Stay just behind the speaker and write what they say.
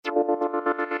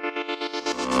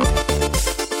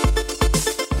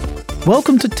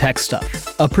Welcome to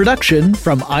TechStuff, a production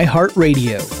from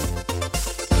iHeartRadio.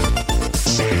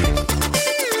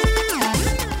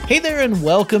 Hey there and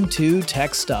welcome to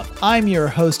TechStuff. I'm your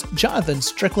host, Jonathan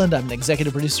Strickland. I'm an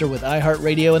executive producer with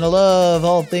iHeartRadio and I love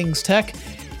all things tech.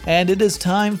 And it is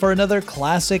time for another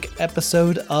classic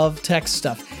episode of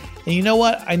TechStuff. And you know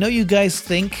what? I know you guys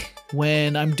think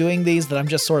when I'm doing these that I'm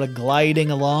just sort of gliding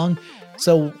along.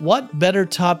 So what better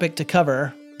topic to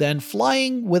cover than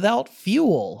flying without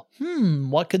fuel?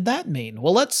 What could that mean?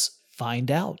 Well, let's find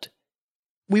out.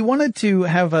 We wanted to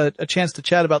have a chance to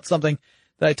chat about something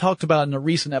that I talked about in a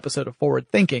recent episode of Forward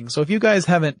Thinking. So if you guys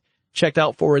haven't checked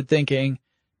out Forward Thinking,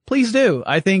 please do.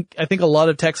 I think a lot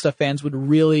of TechStuff fans would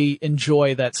really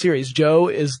enjoy that series. Joe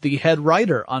is the head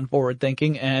writer on Forward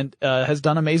Thinking and has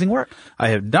done amazing work. I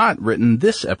have not written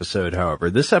this episode, however.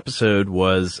 This episode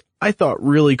was, I thought,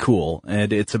 really cool,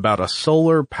 and it's about a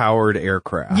solar-powered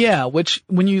aircraft. Yeah, which,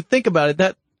 when you think about it,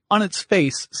 that on its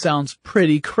face sounds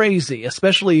pretty crazy,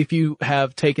 especially if you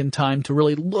have taken time to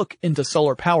really look into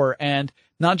solar power and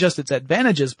not just its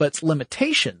advantages, but its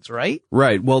limitations, right?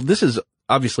 Right. Well, this is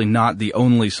obviously not the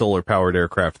only solar-powered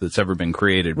aircraft that's ever been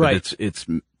created, but right. It's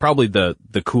probably the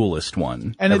coolest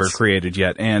one and ever created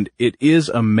yet. And it is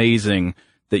amazing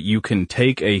that you can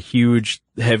take a huge,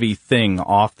 heavy thing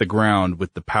off the ground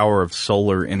with the power of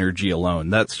solar energy alone.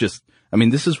 That's just, I mean,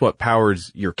 this is what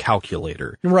powers your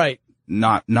calculator. Right.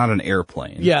 Not an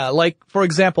airplane. Yeah, like, for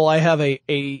example, I have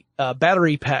a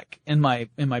battery pack in my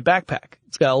backpack.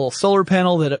 It's got a little solar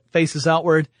panel that it faces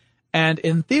outward. And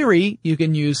in theory, you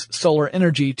can use solar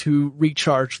energy to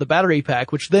recharge the battery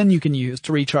pack, which then you can use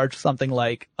to recharge something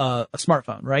like a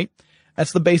smartphone, right?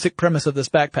 That's the basic premise of this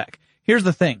backpack. Here's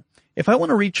the thing. If I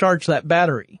want to recharge that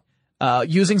battery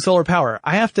using solar power,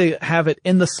 I have to have it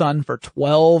in the sun for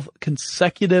 12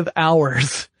 consecutive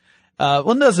hours.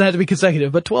 Well, it doesn't have to be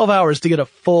consecutive, but 12 hours to get a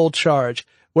full charge.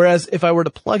 Whereas if I were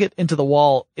to plug it into the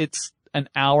wall, it's an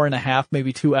hour and a half,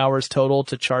 maybe 2 hours total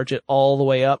to charge it all the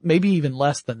way up, maybe even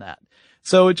less than that.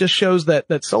 So it just shows that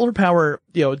solar power,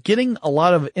 getting a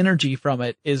lot of energy from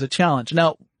it is a challenge.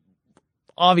 Now,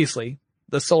 obviously,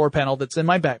 the solar panel that's in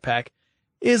my backpack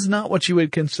is not what you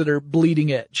would consider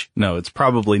bleeding edge. No, it's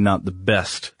probably not the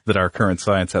best that our current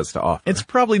science has to offer. It's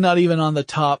probably not even on the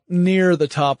top, near the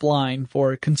top line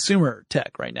for consumer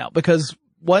tech right now, because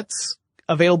what's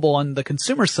available on the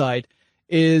consumer side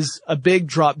is a big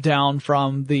drop down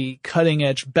from the cutting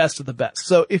edge best of the best.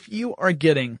 So if you are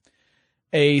getting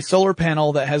a solar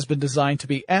panel that has been designed to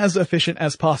be as efficient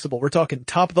as possible, we're talking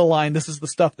top of the line, this is the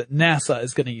stuff that NASA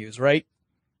is going to use, right?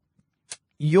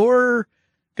 You're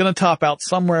going to top out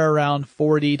somewhere around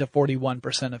 40 to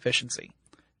 41% efficiency.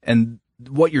 And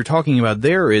what you're talking about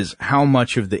there is how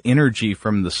much of the energy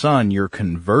from the sun you're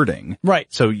converting. Right.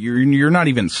 So you're not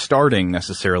even starting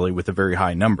necessarily with a very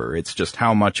high number. It's just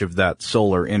how much of that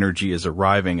solar energy is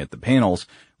arriving at the panels,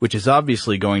 which is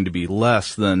obviously going to be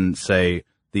less than, say,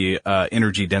 the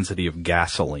energy density of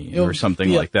gasoline or something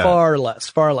like that. Far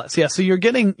less. Yeah. So you're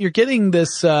getting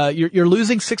this, you're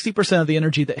losing 60% of the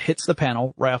energy that hits the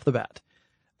panel right off the bat.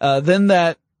 Then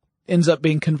that ends up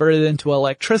being converted into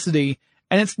electricity,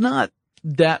 and it's not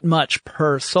that much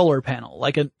per solar panel.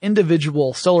 Like an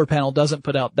individual solar panel doesn't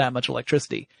put out that much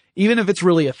electricity. Even if it's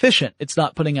really efficient, it's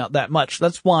not putting out that much.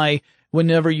 That's why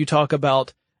whenever you talk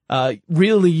about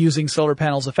really using solar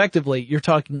panels effectively, you're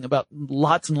talking about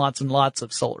lots and lots and lots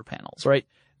of solar panels, right?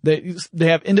 They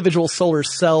have individual solar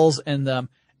cells in them,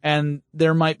 and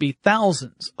there might be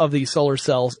thousands of these solar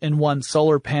cells in one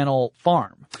solar panel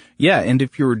farm. Yeah, and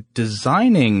if you're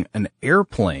designing an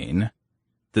airplane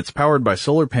that's powered by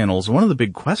solar panels, one of the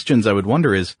big questions I would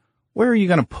wonder is, where are you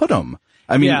going to put them?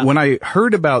 I mean, When I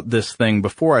heard about this thing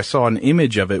before I saw an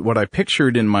image of it, what I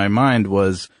pictured in my mind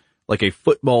was like a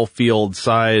football field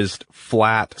sized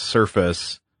flat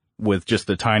surface with just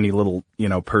a tiny little,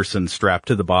 person strapped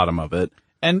to the bottom of it.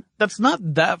 And that's not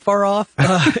that far off,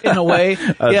 in a way.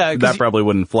 Yeah. That probably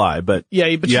wouldn't fly, but you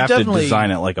have to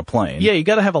design it like a plane. Yeah. You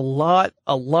got to have a lot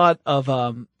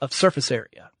of surface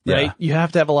area, right? Yeah. You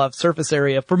have to have a lot of surface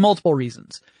area for multiple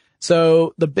reasons.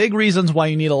 So the big reasons why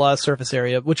you need a lot of surface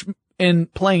area, which in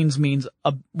planes means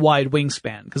a wide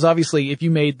wingspan. Cause obviously if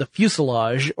you made the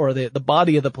fuselage or the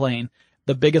body of the plane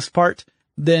the biggest part,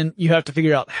 then you have to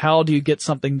figure out how do you get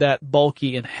something that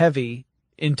bulky and heavy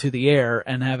into the air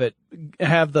and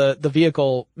have the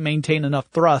vehicle maintain enough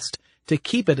thrust to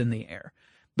keep it in the air.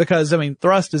 Because,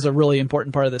 thrust is a really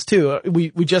important part of this too. We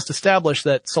just established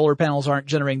that solar panels aren't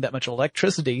generating that much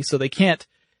electricity, so they can't,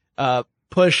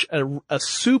 push a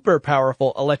super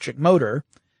powerful electric motor.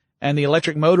 And the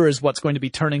electric motor is what's going to be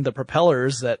turning the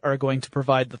propellers that are going to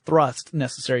provide the thrust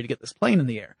necessary to get this plane in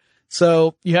the air.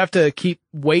 So you have to keep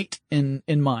weight in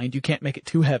mind. You can't make it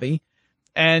too heavy.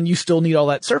 And you still need all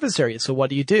that surface area. So what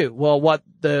do? Well, what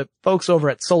the folks over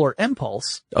at Solar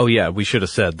Impulse. Oh yeah, we should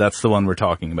have said that's the one we're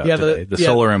talking about today. The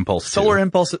Solar Impulse 2. Solar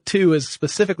Impulse 2 is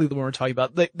specifically the one we're talking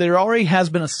about. There already has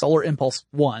been a Solar Impulse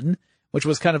 1, which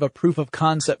was kind of a proof of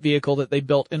concept vehicle that they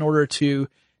built in order to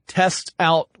test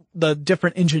out the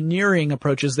different engineering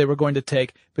approaches they were going to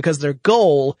take, because their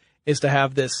goal is to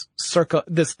have this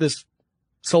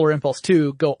Solar Impulse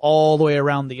 2 go all the way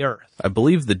around the Earth. I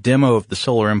believe the demo of the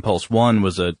Solar Impulse 1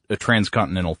 was a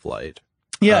transcontinental flight.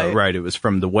 Yeah. Right. It was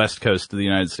from the west coast of the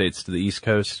United States to the east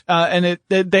coast. And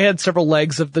they had several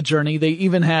legs of the journey. They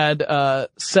even had,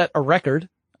 set a record,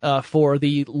 for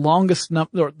the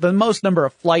the most number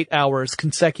of flight hours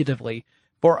consecutively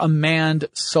for a manned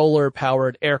solar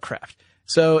powered aircraft.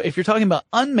 So if you're talking about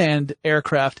unmanned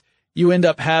aircraft, you end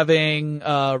up having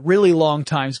really long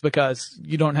times because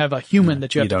you don't have a human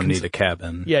that you have to. You don't need a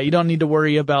cabin. Yeah, you don't need to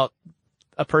worry about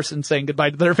a person saying goodbye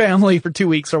to their family for 2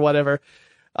 weeks or whatever.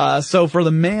 So for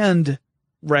the manned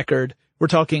record, we're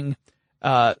talking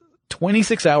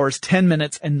 26 hours, 10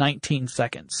 minutes, and 19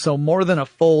 seconds. So more than a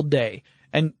full day.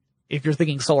 And if you're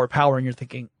thinking solar power and you're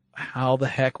thinking, how the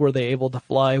heck were they able to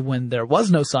fly when there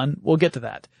was no sun? We'll get to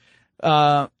that.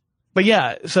 But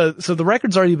yeah, so the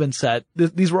record's already been set.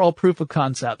 These were all proof of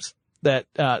concepts that,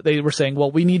 they were saying, well,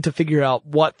 we need to figure out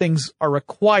what things are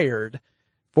required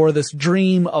for this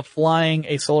dream of flying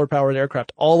a solar powered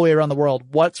aircraft all the way around the world.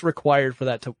 What's required for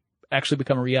that to actually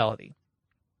become a reality?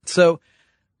 So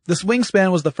this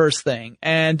wingspan was the first thing.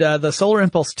 And, the Solar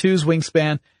Impulse 2's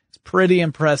wingspan is pretty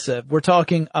impressive. We're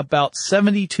talking about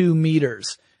 72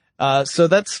 meters. So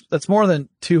that's more than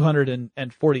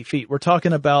 240 feet. We're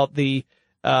talking about the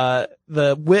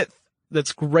width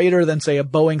that's greater than, say, a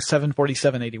Boeing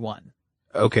 747-81.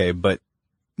 Okay, but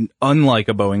unlike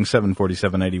a Boeing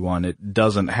 747-81, it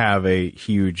doesn't have a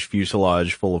huge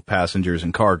fuselage full of passengers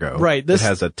and cargo. Right. It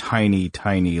has a tiny,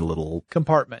 tiny little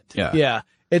compartment. Yeah. Yeah.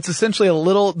 It's essentially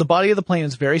the body of the plane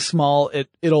is very small.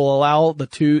 It'll allow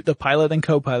the pilot and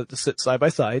co-pilot to sit side by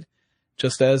side,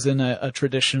 just as in a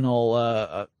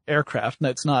traditional, aircraft. And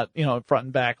it's not, front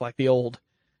and back like the old,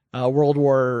 World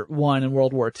War I and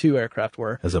World War II aircraft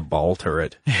were. As a ball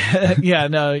turret. Yeah,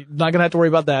 no, not gonna have to worry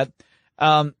about that.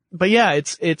 But yeah,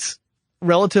 it's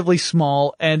relatively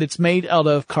small and it's made out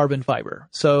of carbon fiber.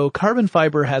 So carbon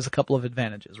fiber has a couple of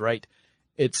advantages, right?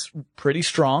 It's pretty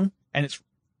strong and it's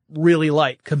really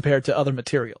light compared to other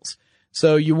materials.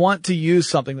 So you want to use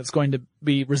something that's going to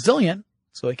be resilient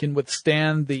so it can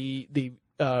withstand the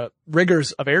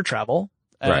rigors of air travel.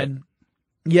 And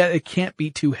yet it can't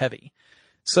be too heavy.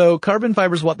 So carbon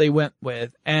fiber is what they went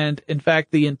with. And in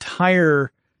fact, the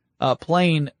entire,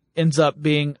 plane ends up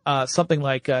being, something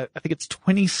like, I think it's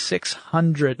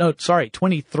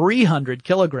 2,300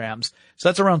 kilograms. So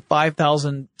that's around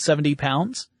 5,070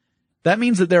 pounds. That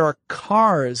means that there are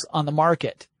cars on the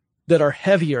market that are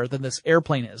heavier than this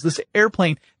airplane is. This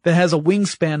airplane that has a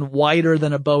wingspan wider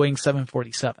than a Boeing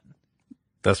 747.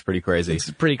 That's pretty crazy. It's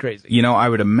pretty crazy. I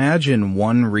would imagine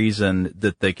one reason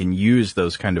that they can use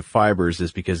those kind of fibers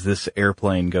is because this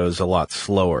airplane goes a lot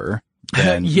slower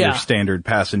than your standard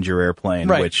passenger airplane,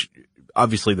 which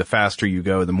obviously the faster you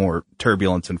go, the more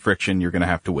turbulence and friction you're going to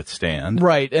have to withstand.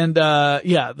 Right. And,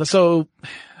 so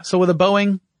with a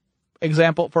Boeing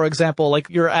for example, like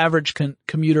your average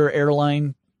commuter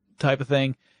airline type of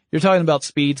thing, you're talking about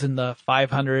speeds in the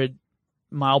 500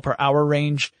 mile per hour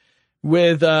range.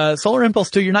 With Solar Impulse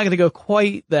 2, you're not going to go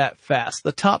quite that fast.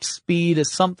 The top speed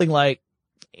is something like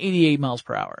 88 miles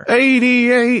per hour.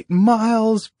 88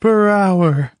 miles per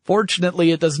hour.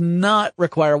 Fortunately, it does not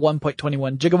require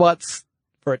 1.21 gigawatts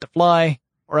for it to fly,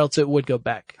 or else it would go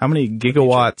back. How many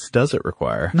gigawatts does it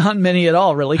require? Not many at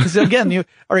all, really. Because again, do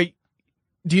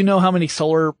you know how many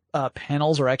solar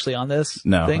panels are actually on this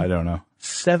thing? I don't know.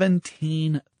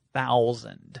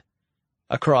 17,000.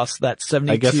 Across that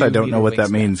 72. I guess I don't know what that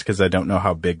means because I don't know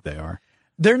how big they are.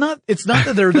 It's not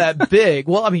that they're that big.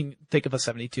 Well, I mean, think of a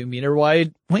 72 meter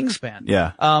wide wingspan.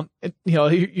 Yeah.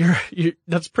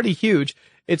 That's pretty huge.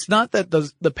 It's not that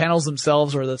the panels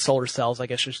themselves or the solar cells, I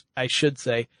guess I should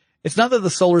say. It's not that the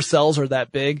solar cells are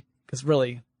that big, because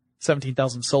really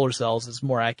 17,000 solar cells is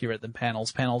more accurate than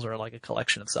panels. Panels are like a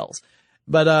collection of cells.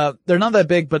 But, they're not that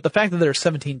big, but the fact that there are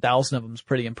 17,000 of them is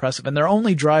pretty impressive. And they're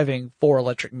only driving 4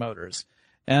 electric motors.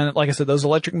 And like I said, those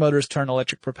electric motors turn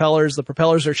electric propellers. The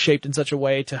propellers are shaped in such a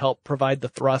way to help provide the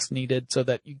thrust needed so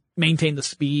that you maintain the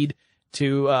speed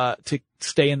to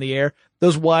stay in the air.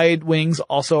 Those wide wings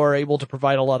also are able to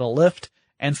provide a lot of lift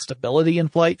and stability in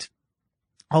flight.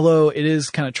 Although it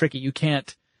is kind of tricky. You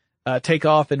can't, take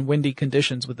off in windy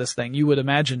conditions with this thing. You would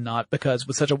imagine not, because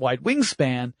with such a wide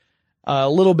wingspan, a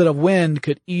little bit of wind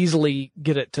could easily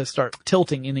get it to start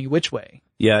tilting any which way.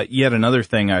 Yeah, yet another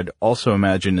thing I'd also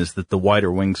imagine is that the wider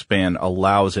wingspan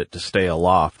allows it to stay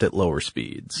aloft at lower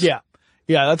speeds. Yeah.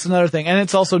 Yeah, that's another thing. And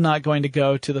it's also not going to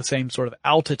go to the same sort of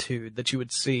altitude that you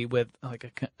would see with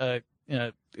like a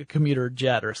commuter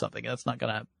jet or something. That's not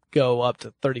going to go up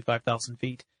to 35,000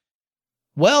 feet.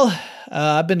 Well,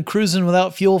 I've been cruising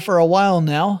without fuel for a while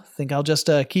now. Think I'll just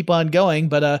keep on going.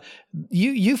 But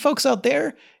you folks out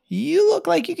there, you look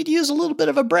like you could use a little bit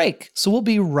of a break. So we'll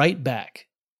be right back.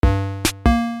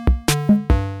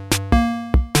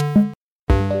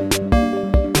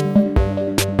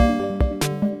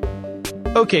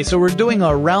 Okay, so we're doing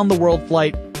a round-the-world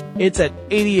flight. It's at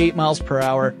 88 miles per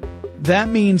hour. That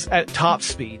means at top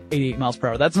speed, 88 miles per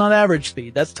hour. That's not average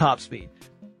speed. That's top speed.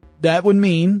 That would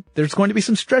mean there's going to be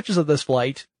some stretches of this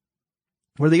flight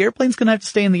where the airplane's going to have to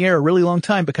stay in the air a really long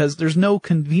time because there's no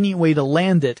convenient way to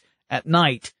land it at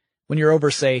night when you're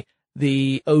over, say,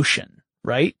 the ocean,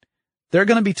 right? There are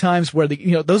going to be times where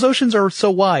those oceans are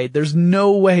so wide, there's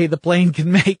no way the plane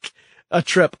can make a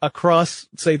trip across,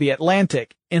 say, the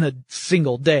Atlantic in a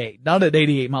single day, not at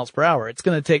 88 miles per hour. It's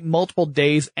going to take multiple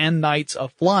days and nights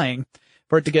of flying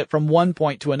for it to get from one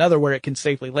point to another where it can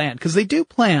safely land. Because they do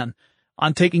plan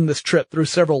on taking this trip through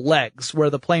several legs where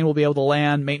the plane will be able to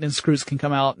land, maintenance crews can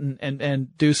come out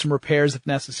and do some repairs if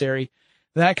necessary,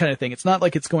 that kind of thing. It's not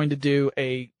like it's going to do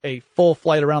a full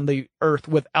flight around the Earth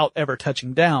without ever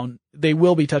touching down. They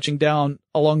will be touching down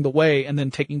along the way and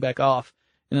then taking back off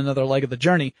in another leg of the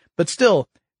journey. But still,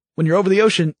 when you're over the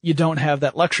ocean, you don't have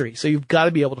that luxury. So you've got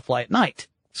to be able to fly at night.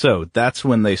 So that's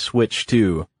when they switch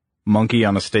to monkey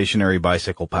on a stationary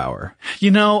bicycle power.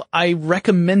 I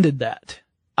recommended that.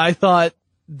 I thought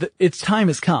its time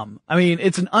has come. I mean,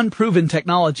 it's an unproven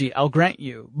technology, I'll grant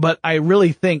you, but I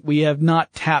really think we have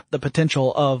not tapped the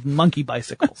potential of monkey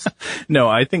bicycles. No,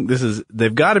 I think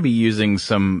they've got to be using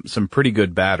some pretty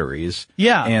good batteries.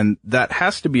 Yeah. And that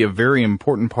has to be a very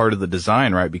important part of the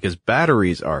design, right? Because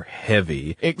batteries are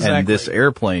heavy. Exactly. And this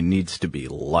airplane needs to be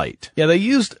light. Yeah, they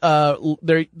used,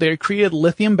 they created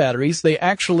lithium batteries. They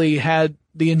actually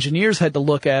the engineers had to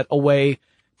look at a way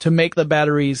to make the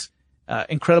batteries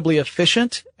incredibly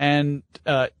efficient, and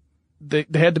they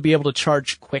had to be able to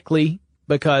charge quickly,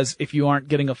 because if you aren't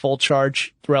getting a full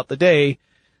charge throughout the day,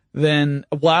 then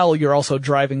while you're also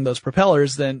driving those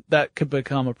propellers, then that could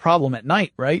become a problem at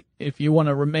night, right? If you want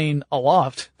to remain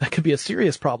aloft, that could be a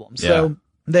serious problem. Yeah. So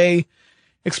they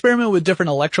experiment with different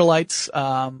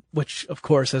electrolytes, which of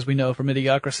course, as we know from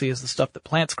Idiocracy, is the stuff that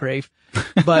plants crave.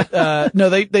 But no,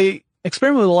 they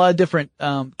experiment with a lot of different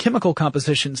chemical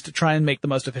compositions to try and make the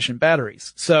most efficient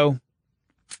batteries. So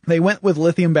they went with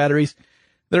lithium batteries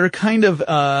that are kind of,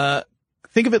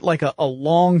 think of it like a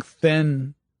long,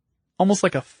 thin, almost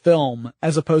like a film,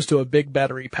 as opposed to a big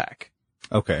battery pack.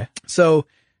 Okay. So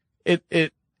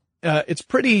it's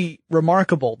pretty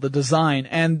remarkable, the design,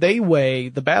 and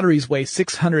the batteries weigh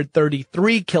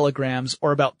 633 kilograms,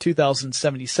 or about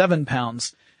 2,077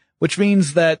 pounds, which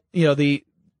means that,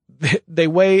 they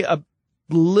weigh a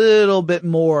little bit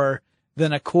more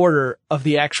than a quarter of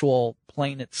the actual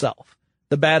plane itself,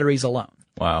 the batteries alone.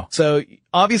 Wow. So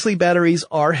obviously batteries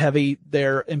are heavy.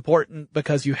 They're important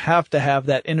because you have to have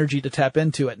that energy to tap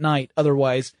into at night.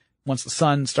 Otherwise, once the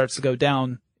sun starts to go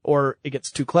down or it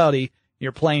gets too cloudy,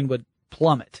 your plane would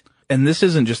plummet. And this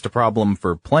isn't just a problem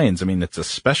for planes. I mean, it's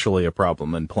especially a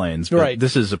problem in planes. But right.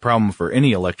 This is a problem for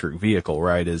any electric vehicle,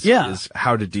 right? Is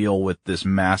how to deal with this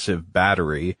massive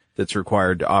battery that's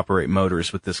required to operate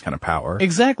motors with this kind of power.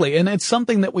 Exactly. And it's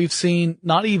something that we've seen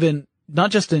not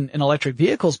just in electric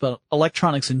vehicles, but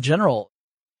electronics in general.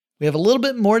 We have a little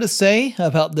bit more to say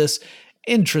about this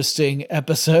interesting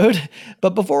episode.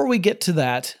 But before we get to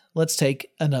that, let's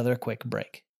take another quick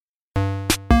break.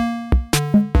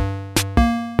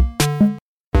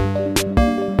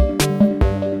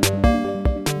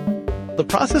 The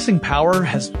processing power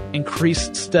has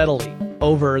increased steadily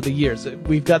over the years.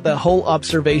 We've got the whole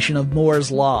observation of Moore's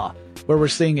Law, where we're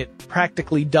seeing it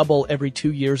practically double every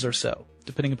 2 years or so,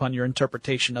 depending upon your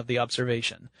interpretation of the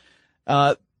observation.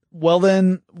 Well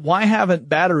then, why haven't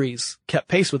batteries kept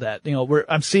pace with that?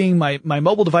 I'm seeing my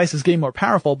mobile device is getting more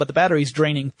powerful, but the battery's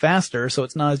draining faster, so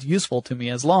it's not as useful to me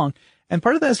as long. And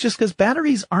part of that is just because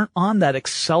batteries aren't on that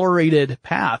accelerated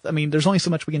path. I mean, there's only so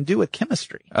much we can do with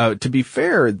chemistry. To be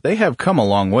fair, they have come a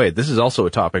long way. This is also a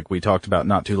topic we talked about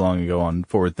not too long ago on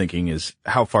Forward Thinking, is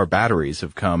how far batteries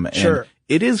have come. Sure. And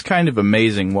it is kind of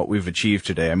amazing what we've achieved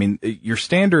today. I mean, your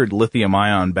standard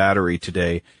lithium-ion battery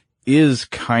today is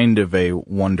kind of a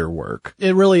wonder work.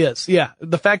 It really is. Yeah.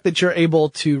 The fact that you're able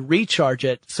to recharge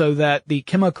it so that the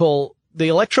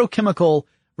electrochemical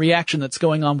reaction that's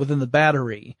going on within the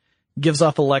battery gives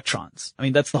off electrons. I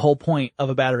mean, that's the whole point of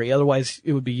a battery. Otherwise,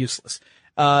 it would be useless.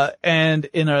 And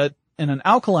in an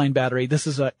alkaline battery, this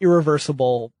is an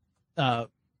irreversible,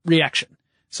 reaction.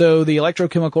 So the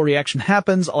electrochemical reaction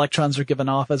happens, electrons are given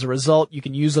off as a result. You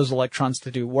can use those electrons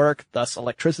to do work, thus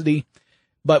electricity.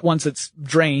 But once it's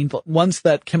drained, once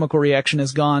that chemical reaction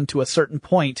has gone to a certain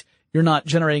point, you're not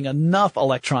generating enough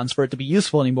electrons for it to be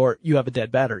useful anymore. You have a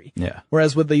dead battery. Yeah.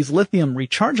 Whereas with these lithium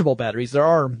rechargeable batteries, there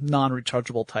are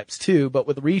non-rechargeable types too, but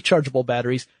with rechargeable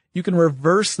batteries, you can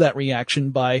reverse that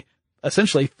reaction by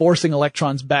essentially forcing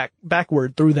electrons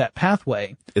backward through that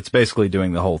pathway. It's basically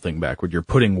doing the whole thing backward. You're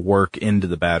putting work into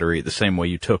the battery the same way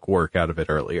you took work out of it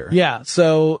earlier. Yeah.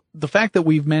 So the fact that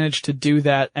we've managed to do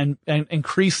that and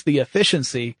increase the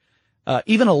efficiency,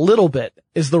 even a little bit,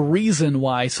 is the reason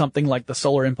why something like the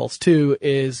Solar Impulse 2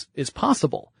 is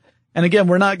possible. And again,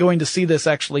 we're not going to see this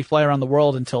actually fly around the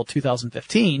world until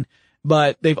 2015,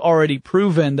 but they've already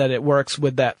proven that it works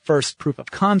with that first proof of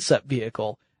concept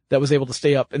vehicle that was able to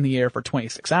stay up in the air for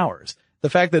 26 hours. The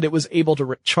fact that it was able to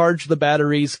recharge the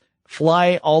batteries,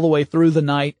 fly all the way through the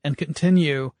night and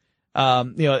continue,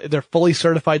 they're fully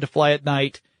certified to fly at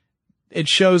night. It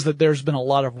shows that there's been a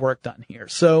lot of work done here.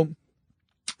 So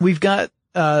we've got,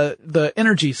 the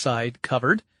energy side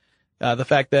covered. The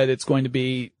fact that it's going to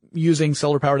be using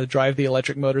solar power to drive the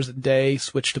electric motors at day,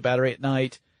 switch to battery at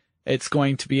night. It's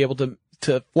going to be able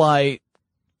to fly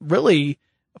really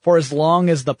for as long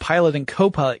as the pilot and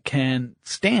co-pilot can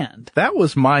stand. That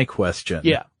was my question.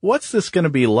 Yeah. What's this going to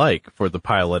be like for the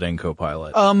pilot and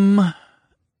co-pilot?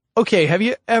 Okay. Have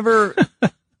you ever,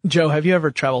 Joe, have you ever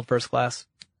traveled first class?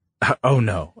 Oh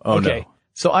no. Okay.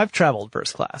 So I've traveled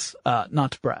first class,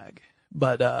 not to brag,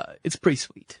 but, it's pretty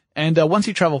sweet. And, once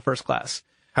you travel first class.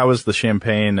 How was the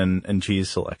champagne and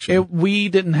cheese selection? We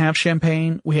didn't have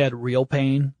champagne. We had real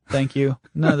pain. Thank you.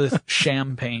 None of this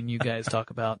champagne you guys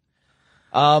talk about.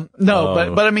 But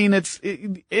I mean,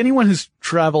 anyone who's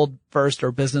traveled first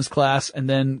or business class and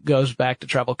then goes back to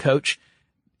travel coach,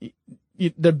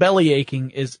 the belly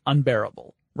aching is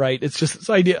unbearable, right? It's just this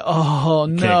idea, oh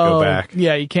no. Can't go back.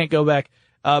 Yeah, you can't go back.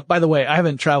 By the way, I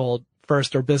haven't traveled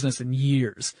first or business in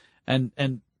years,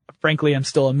 and frankly, I'm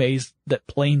still amazed that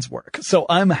planes work. So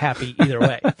I'm happy either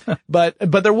way. But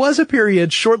there was a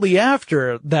period shortly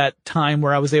after that time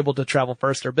where I was able to travel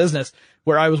first or business,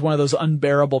 where I was one of those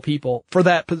unbearable people for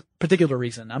that particular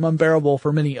reason. I'm unbearable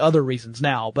for many other reasons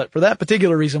now, but for that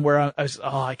particular reason where I was,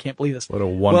 I can't believe this. What a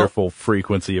wonderful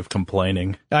frequency of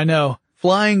complaining. I know.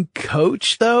 Flying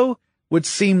coach, though, would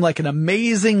seem like an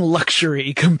amazing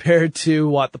luxury compared to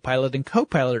what the pilot and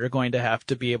co-pilot are going to have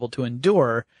to be able to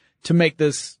endure to make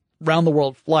this round the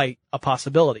world flight a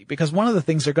possibility. Because one of the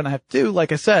things they're going to have to do,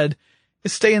 like I said,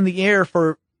 is stay in the air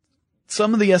for,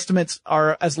 some of the estimates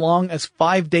are as long as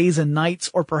 5 days and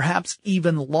nights, or perhaps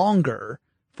even longer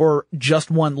for just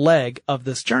one leg of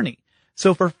this journey.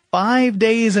 So for 5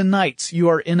 days and nights, you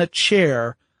are in a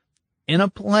chair, in a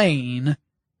plane,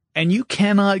 and you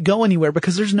cannot go anywhere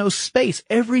because there's no space.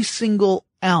 Every single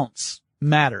ounce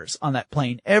matters on that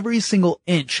plane. Every single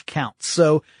inch counts.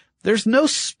 So there's no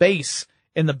space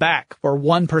in the back for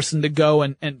one person to go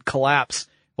and collapse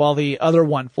while the other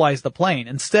one flies the plane.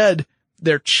 Instead,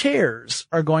 their chairs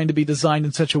are going to be designed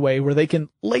in such a way where they can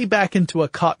lay back into a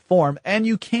cot form, and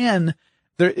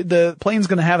the plane's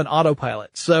going to have an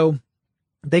autopilot. So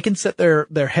they can set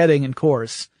their heading and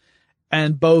course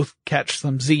and both catch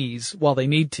some Z's while they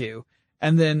need to,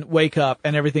 and then wake up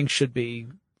and everything should be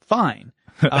fine.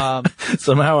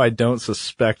 Somehow I don't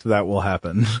suspect that will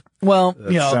happen. Well,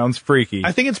 that sounds freaky.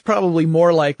 I think it's probably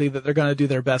more likely that they're going to do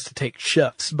their best to take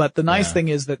shifts, but the nice thing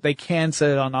is that they can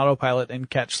set it on autopilot and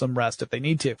catch some rest if they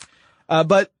need to.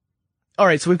 But all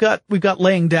right, so we've got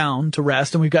laying down to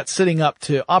rest and we've got sitting up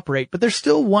to operate, but there's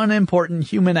still one important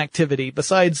human activity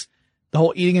besides the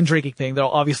whole eating and drinking thing. They'll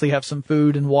obviously have some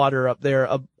food and water up there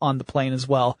on the plane as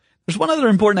well. There's one other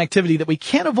important activity that we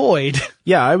can't avoid.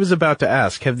 Yeah, I was about to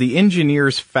ask, have the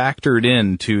engineers factored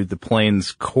into the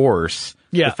plane's course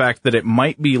the fact that it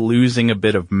might be losing a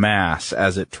bit of mass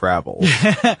as it travels?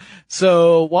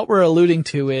 So what we're alluding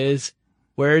to is,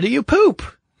 where do you poop?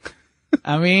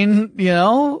 I mean,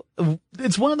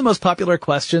 it's one of the most popular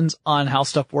questions on How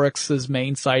Stuff Works'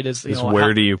 main site is,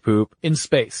 where do you poop? In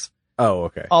space. Oh,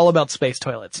 okay. All about space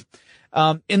toilets.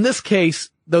 In this case,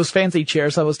 those fancy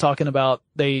chairs I was talking about,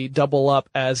 they double up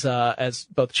as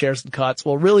both chairs and cots.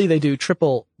 Well, really they do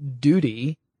triple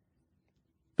duty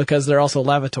because they're also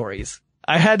lavatories.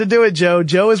 I had to do it, Joe.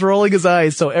 Joe is rolling his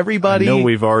eyes. So everybody. I know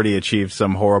we've already achieved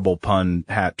some horrible pun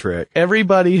hat trick.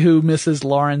 Everybody who misses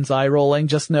Lauren's eye rolling,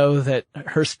 just know that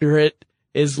her spirit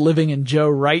is living in Joe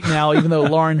right now, even though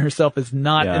Lauren herself is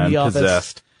not in the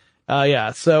office.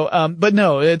 Possessed. So, but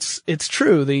no, it's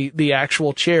true. The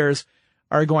actual chairs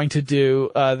are going to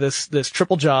do, this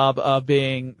triple job of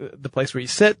being the place where you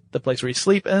sit, the place where you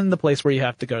sleep, and the place where you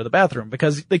have to go to the bathroom,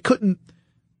 because they couldn't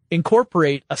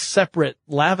incorporate a separate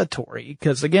lavatory,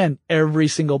 because again, every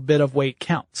single bit of weight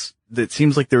counts. It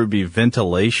seems like there would be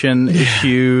ventilation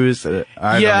issues.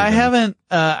 I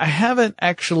haven't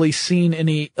actually seen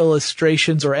any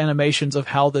illustrations or animations of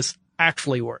how this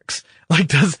actually works. Like,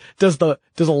 does a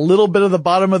little bit of the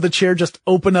bottom of the chair just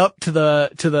open up to the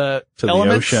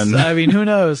elements? The ocean? I mean, who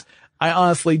knows? I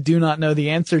honestly do not know the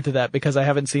answer to that because I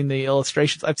haven't seen the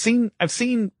illustrations. I've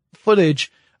seen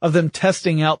footage of them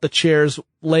testing out the chairs,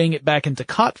 laying it back into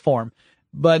cot form,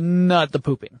 but not the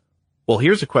pooping. Well,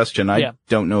 here's a question I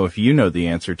don't know if you know the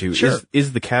answer to. Sure.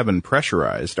 Is the cabin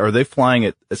pressurized? Are they flying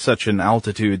at such an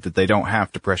altitude that they don't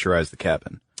have to pressurize the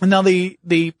cabin? Now, the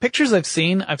pictures I've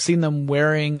seen them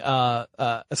wearing,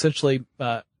 essentially,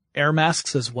 air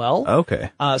masks as well.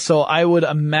 Okay. So I would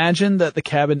imagine that the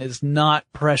cabin is not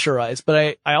pressurized,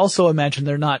 but I also imagine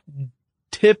they're not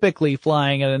typically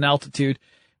flying at an altitude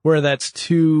where that's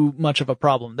too much of a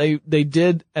problem. They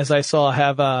did, as I saw,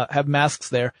 have masks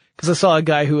there, because I saw a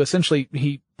guy who essentially,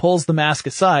 he pulls the mask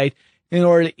aside in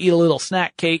order to eat a little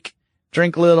snack cake,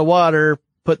 drink a little water,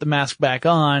 put the mask back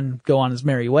on, go on his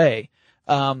merry way.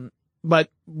 But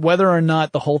whether or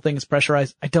not the whole thing is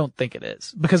pressurized, I don't think it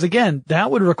is. Because again, that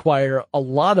would require a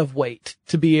lot of weight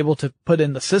to be able to put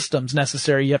in the systems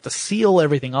necessary. You have to seal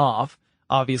everything off,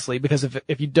 obviously, because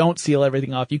if you don't seal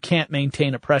everything off, you can't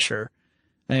maintain a pressure.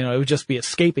 You know, it would just be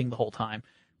escaping the whole time.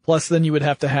 Plus, then you would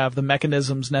have to have the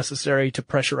mechanisms necessary to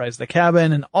pressurize the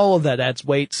cabin, and all of that adds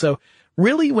weight. So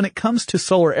really, when it comes to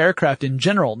solar aircraft in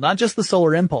general, not just the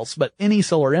Solar Impulse, but any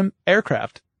solar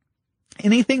aircraft,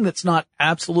 anything that's not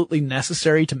absolutely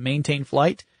necessary to maintain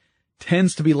flight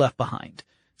tends to be left behind.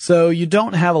 So you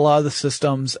don't have a lot of the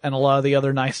systems and a lot of the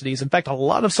other niceties. In fact, a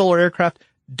lot of solar aircraft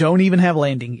don't even have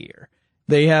landing gear.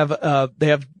 They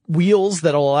have wheels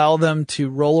that'll allow them to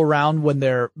roll around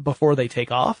before they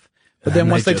take off. But then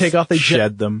once they take off, they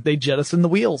shed them. They jettison the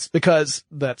wheels because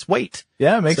that's weight.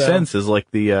 Yeah, it makes sense. It's like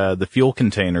the fuel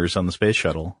containers on the space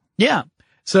shuttle. Yeah.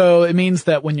 So it means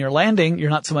that when you're landing,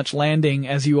 you're not so much landing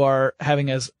as you are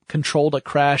having as controlled a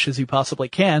crash as you possibly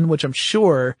can, which I'm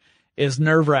sure is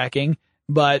nerve-wracking,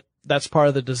 but that's part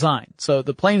of the design. So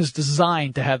the plane is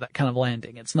designed to have that kind of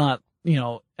landing. It's not,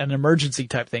 an emergency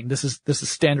type thing. This is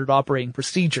standard operating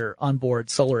procedure on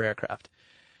board solar aircraft.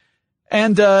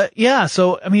 And,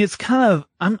 so, I mean, it's kind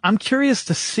of, I'm curious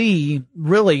to see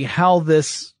really how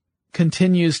this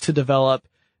continues to develop,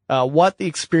 what the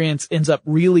experience ends up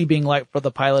really being like for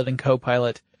the pilot and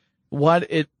co-pilot,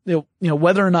 whether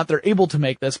or not they're able to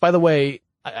make this. By the way,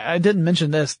 I didn't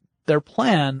mention this, their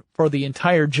plan for the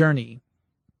entire journey,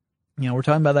 we're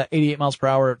talking about that 88 miles per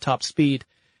hour top speed.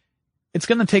 It's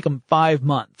going to take them 5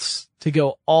 months to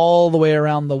go all the way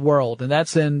around the world, and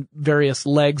that's in various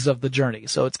legs of the journey.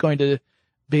 So it's going to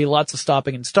be lots of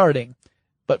stopping and starting,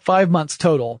 but 5 months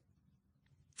total.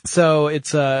 So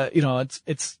it's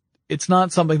it's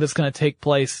not something that's going to take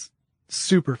place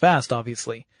super fast,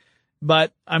 obviously,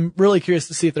 but I'm really curious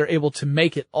to see if they're able to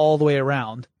make it all the way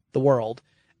around the world.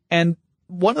 And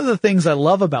one of the things I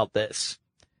love about this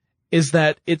is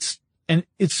that it's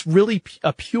really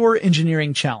a pure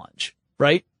engineering challenge,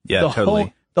 right? Yeah,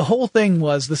 totally. The whole thing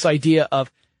was this idea of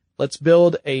let's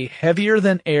build a heavier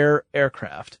than air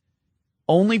aircraft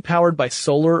only powered by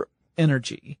solar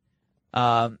energy.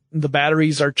 The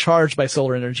batteries are charged by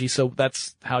solar energy. So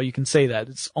that's how you can say that.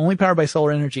 It's only powered by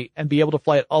solar energy and be able to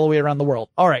fly it all the way around the world.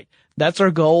 All right. That's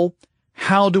our goal.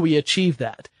 How do we achieve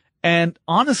that? And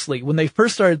honestly, when they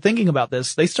first started thinking about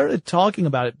this, they started talking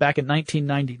about it back in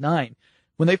 1999.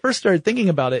 When they first started thinking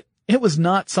about it, it was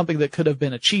not something that could have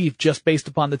been achieved just based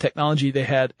upon the technology they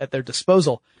had at their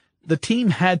disposal. The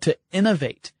team had to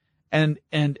innovate and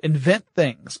invent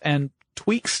things and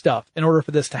tweak stuff in order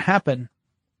for this to happen.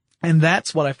 And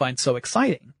that's what I find so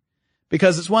exciting,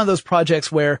 because it's one of those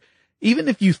projects where even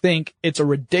if you think it's a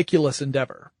ridiculous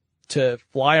endeavor to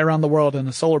fly around the world in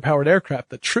a solar powered aircraft,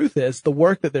 the truth is the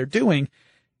work that they're doing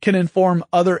can inform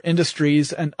other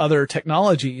industries and other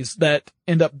technologies that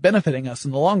end up benefiting us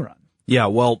in the long run. Yeah,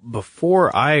 well,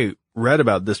 before I read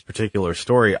about this particular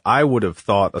story, I would have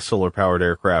thought a solar-powered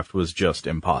aircraft was just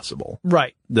impossible.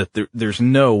 Right. That there's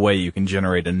no way you can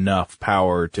generate enough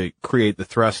power to create the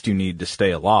thrust you need to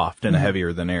stay aloft in a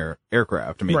heavier than air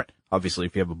aircraft. I mean, obviously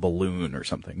if you have a balloon or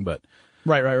something, but.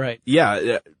 Right.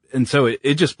 Yeah. And so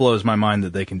it just blows my mind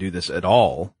that they can do this at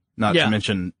all. Not to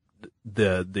mention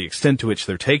the extent to which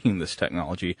they're taking this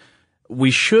technology.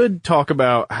 We should talk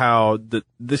about how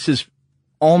this is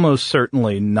almost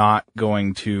certainly not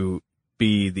going to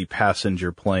be the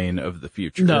passenger plane of the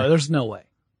future. No, there's no way.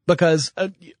 Because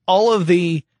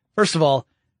first of all,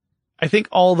 I think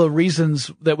all the reasons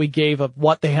that we gave of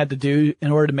what they had to do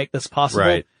in order to make this possible,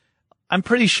 right. I'm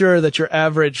pretty sure that your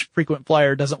average frequent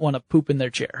flyer doesn't want to poop in their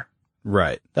chair.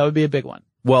 Right. That would be a big one.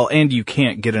 Well, and you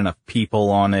can't get enough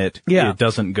people on it. Yeah. It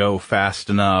doesn't go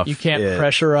fast enough. You can't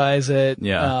pressurize it.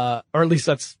 Yeah. Or at least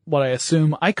that's what I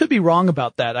assume. I could be wrong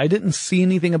about that. I didn't see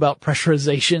anything about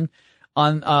pressurization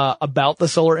on, about the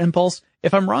solar impulse.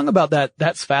 If I'm wrong about that,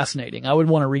 that's fascinating. I would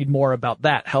want to read more about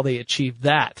that, how they achieved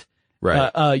that.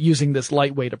 Right. Using this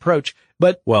lightweight approach.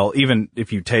 But. Well, even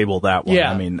if you table that one,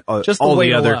 I mean, just all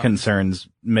the other concerns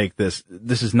make this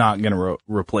is not going to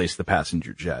replace the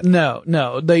passenger jet. No.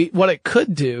 What it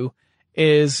could do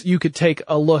is you could take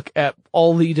a look at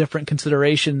all the different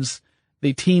considerations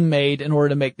the team made in order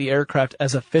to make the aircraft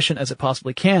as efficient as it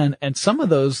possibly can. And some of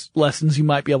those lessons you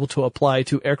might be able to apply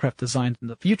to aircraft designs in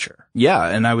the future. Yeah.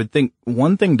 And I would think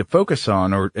one thing to focus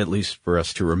on, or at least for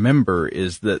us to remember,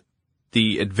 is that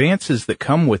the advances that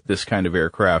come with this kind of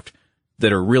aircraft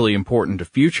that are really important to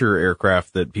future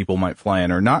aircraft that people might fly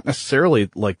in are not necessarily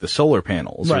like the solar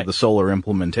panels or the solar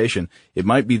implementation. It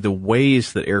might be the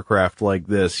ways that aircraft like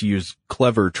this use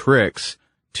clever tricks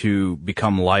to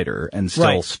become lighter and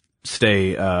still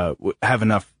stay, have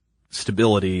enough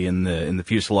stability in the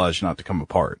fuselage not to come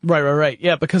apart. Right.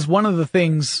 Yeah, because one of the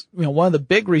things, one of the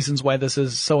big reasons why this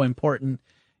is so important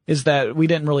is that we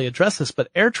didn't really address this, but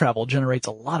air travel generates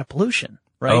a lot of pollution,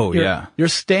 right? Oh, yeah. Your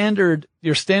standard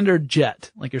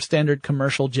jet, like your standard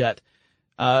commercial jet,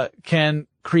 can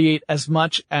create as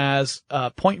much as,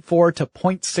 0.4 to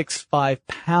 0.65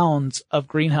 pounds of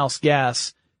greenhouse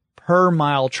gas per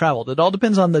mile traveled. It all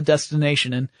depends on the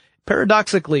destination. And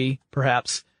paradoxically,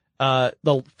 perhaps,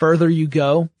 the further you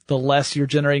go, the less you're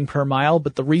generating per mile.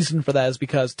 But the reason for that is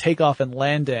because takeoff and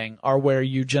landing are where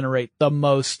you generate the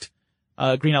most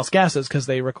greenhouse gases because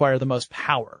they require the most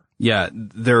power. Yeah,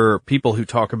 there are people who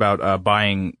talk about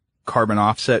buying carbon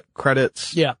offset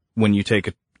credits. Yeah. When you take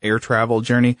an air travel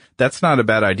journey, that's not a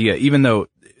bad idea. Even though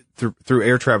through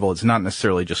air travel, it's not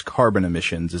necessarily just carbon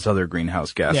emissions; it's other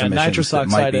greenhouse gas emissions nitrous that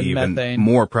might oxide be and even methane.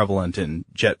 more prevalent in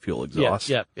jet fuel exhaust.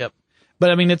 Yep. But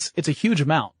I mean, it's a huge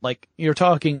amount. Like you're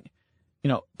talking,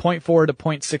 0.4 to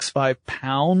 0.65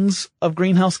 pounds of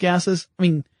greenhouse gases. I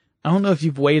mean, I don't know if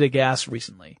you've weighed a gas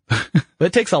recently, but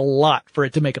it takes a lot for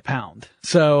it to make a pound.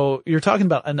 So you're talking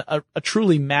about a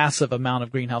truly massive amount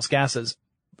of greenhouse gases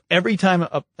every time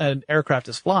an aircraft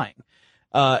is flying.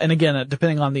 And again,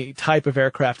 depending on the type of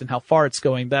aircraft and how far it's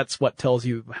going, that's what tells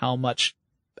you how much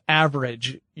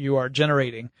average you are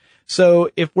generating.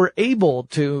 So if we're able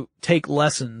to take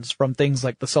lessons from things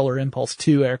like the Solar Impulse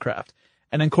 2 aircraft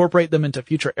and incorporate them into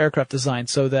future aircraft design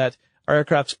so that our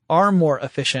aircrafts are more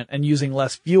efficient and using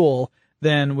less fuel,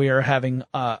 then we are having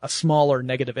a smaller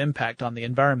negative impact on the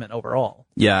environment overall.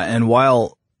 Yeah, and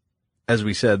while, as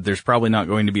we said, there's probably not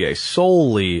going to be a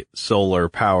solely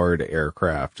solar-powered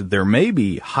aircraft, there may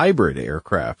be hybrid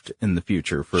aircraft in the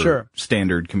future for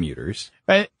standard commuters.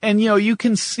 Right. And, you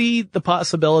can see the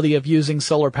possibility of using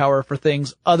solar power for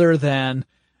things other than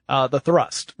the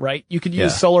thrust, right? You could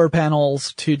use solar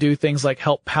panels to do things like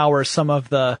help power some of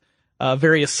the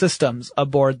various systems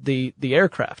aboard the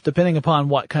aircraft, depending upon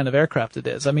what kind of aircraft it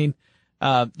is. I mean,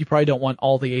 you probably don't want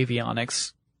all the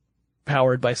avionics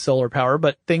powered by solar power,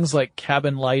 but things like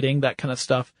cabin lighting, that kind of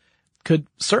stuff could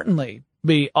certainly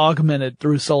be augmented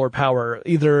through solar power,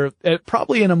 either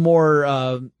probably in a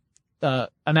more,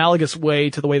 analogous way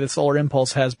to the way the Solar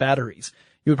Impulse has batteries.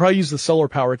 You would probably use the solar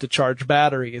power to charge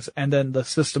batteries, and then the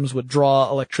systems would draw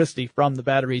electricity from the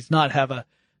batteries, not have a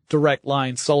direct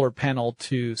line solar panel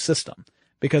to system,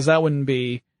 because that wouldn't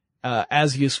be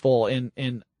as useful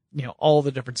in all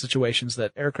the different situations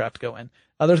that aircraft go in.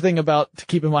 Other thing to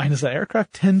keep in mind is that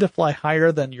aircraft tend to fly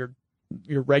higher than your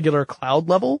regular cloud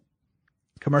level.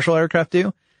 Commercial aircraft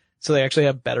do, so they actually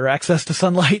have better access to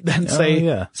sunlight than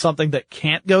something that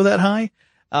can't go that high.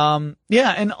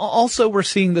 And also we're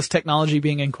seeing this technology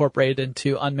being incorporated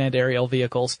into unmanned aerial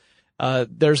vehicles.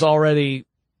 There's already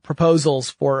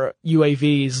proposals for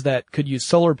UAVs that could use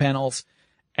solar panels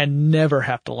and never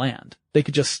have to land. They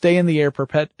could just stay in the air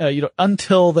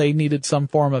until they needed some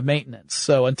form of maintenance.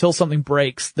 So until something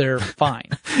breaks, they're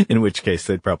fine. In which case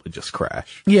they'd probably just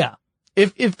crash. Yeah.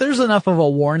 If there's enough of a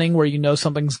warning where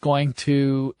something's going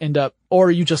to end up,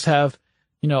 or you just have,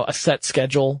 a set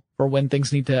schedule for when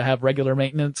things need to have regular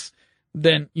maintenance,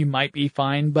 then you might be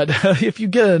fine. But if you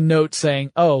get a note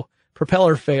saying, oh,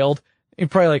 propeller failed, you're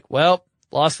probably like, well,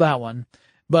 lost that one.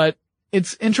 But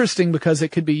it's interesting because it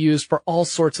could be used for all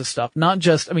sorts of stuff. Not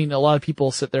just, a lot of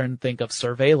people sit there and think of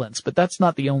surveillance, but that's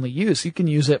not the only use. You can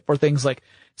use it for things like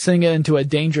sending it into a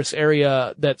dangerous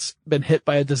area that's been hit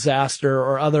by a disaster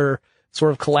or other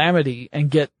sort of calamity and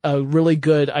get a really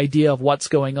good idea of what's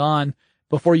going on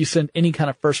before you send any kind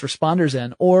of first responders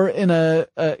in. Or in a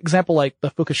example like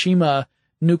the Fukushima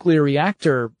nuclear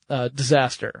reactor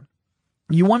disaster,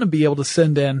 you want to be able to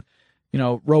send in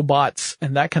robots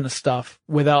and that kind of stuff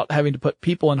without having to put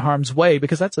people in harm's way,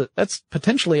 because that's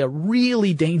potentially a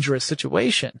really dangerous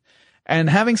situation. And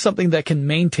having something that can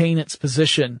maintain its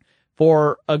position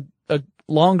for a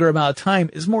longer amount of time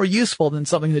is more useful than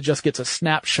something that just gets a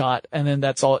snapshot and then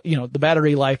that's all, the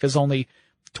battery life is only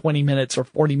 20 minutes or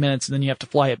 40 minutes and then you have to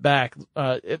fly it back.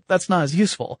 That's not as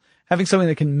useful. Having something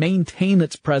that can maintain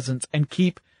its presence and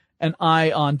keep an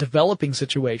eye on developing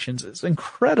situations is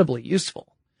incredibly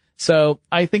useful. So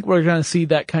I think we're going to see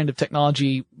that kind of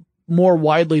technology more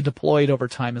widely deployed over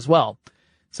time as well.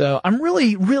 So I'm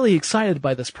really, really excited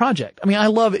by this project. I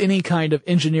love any kind of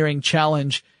engineering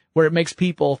challenge where it makes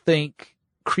people think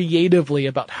creatively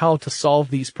about how to solve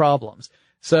these problems.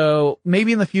 So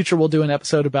maybe in the future we'll do an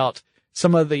episode about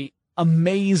some of the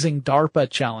amazing DARPA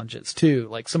challenges too,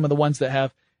 like some of the ones that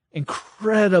have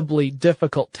incredibly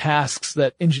difficult tasks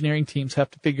that engineering teams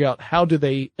have to figure out how do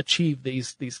they achieve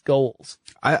these goals.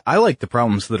 I like the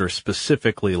problems that are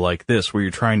specifically like this, where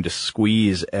you're trying to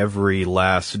squeeze every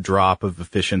last drop of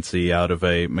efficiency out of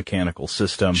a mechanical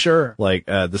system. Sure. Like,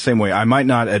 the same way I might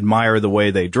not admire the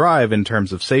way they drive in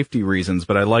terms of safety reasons,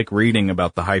 but I like reading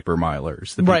about the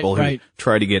hypermilers, the people who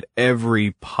try to get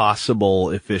every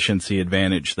possible efficiency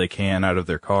advantage they can out of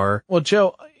their car. Well,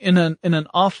 Joe, in an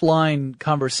offline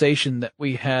conversation that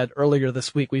we had earlier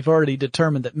this week, we've already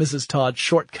determined that Mrs. Todd's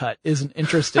Shortcut is an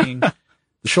interesting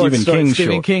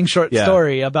Stephen King short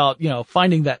story about,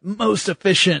 finding that most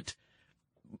efficient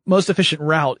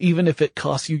route, even if it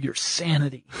costs you your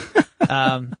sanity.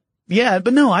 But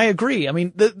no, I agree.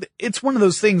 It's one of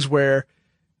those things where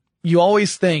you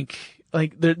always think,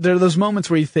 like, there are those moments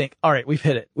where you think, all right, we've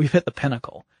hit it. We've hit the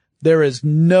pinnacle. There is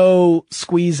no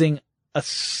squeezing a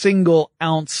single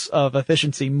ounce of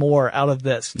efficiency more out of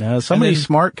this. Now, somebody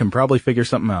smart can probably figure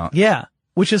something out. Yeah.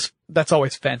 That's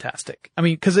always fantastic.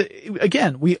 Cause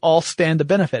again, we all stand to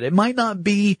benefit. It might not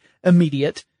be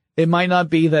immediate. It might not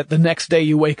be that the next day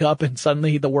you wake up and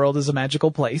suddenly the world is a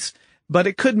magical place, but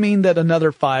it could mean that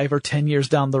another 5 or 10 years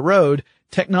down the road,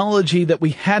 technology that we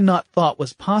had not thought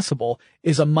was possible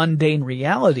is a mundane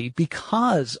reality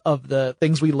because of the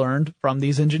things we learned from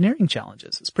these engineering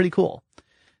challenges. It's pretty cool.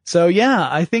 So yeah,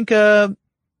 I think,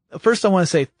 first I want to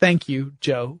say thank you,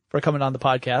 Joe, for coming on the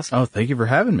podcast. Oh, thank you for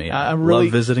having me. I really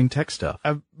love visiting TechStuff.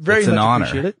 I very much honor.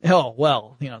 Appreciate it. Oh,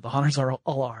 well, the honors are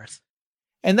all ours.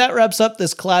 And that wraps up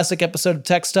this classic episode of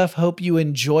TechStuff. Hope you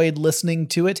enjoyed listening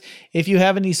to it. If you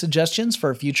have any suggestions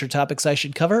for future topics I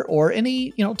should cover, or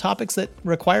any, topics that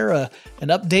require an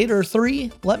update or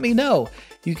 3, let me know.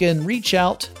 You can reach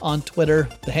out on Twitter.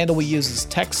 The handle we use is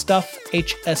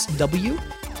TechStuffHSW.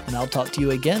 And I'll talk to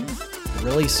you again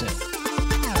really soon.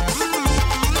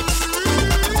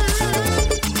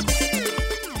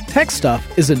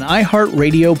 TechStuff is an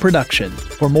iHeartRadio production.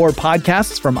 For more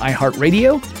podcasts from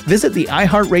iHeartRadio, visit the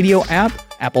iHeartRadio app,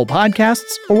 Apple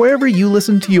Podcasts, or wherever you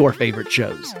listen to your favorite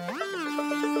shows.